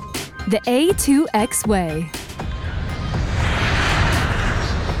 The A2X Way.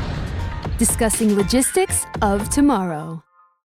 Discussing logistics of tomorrow.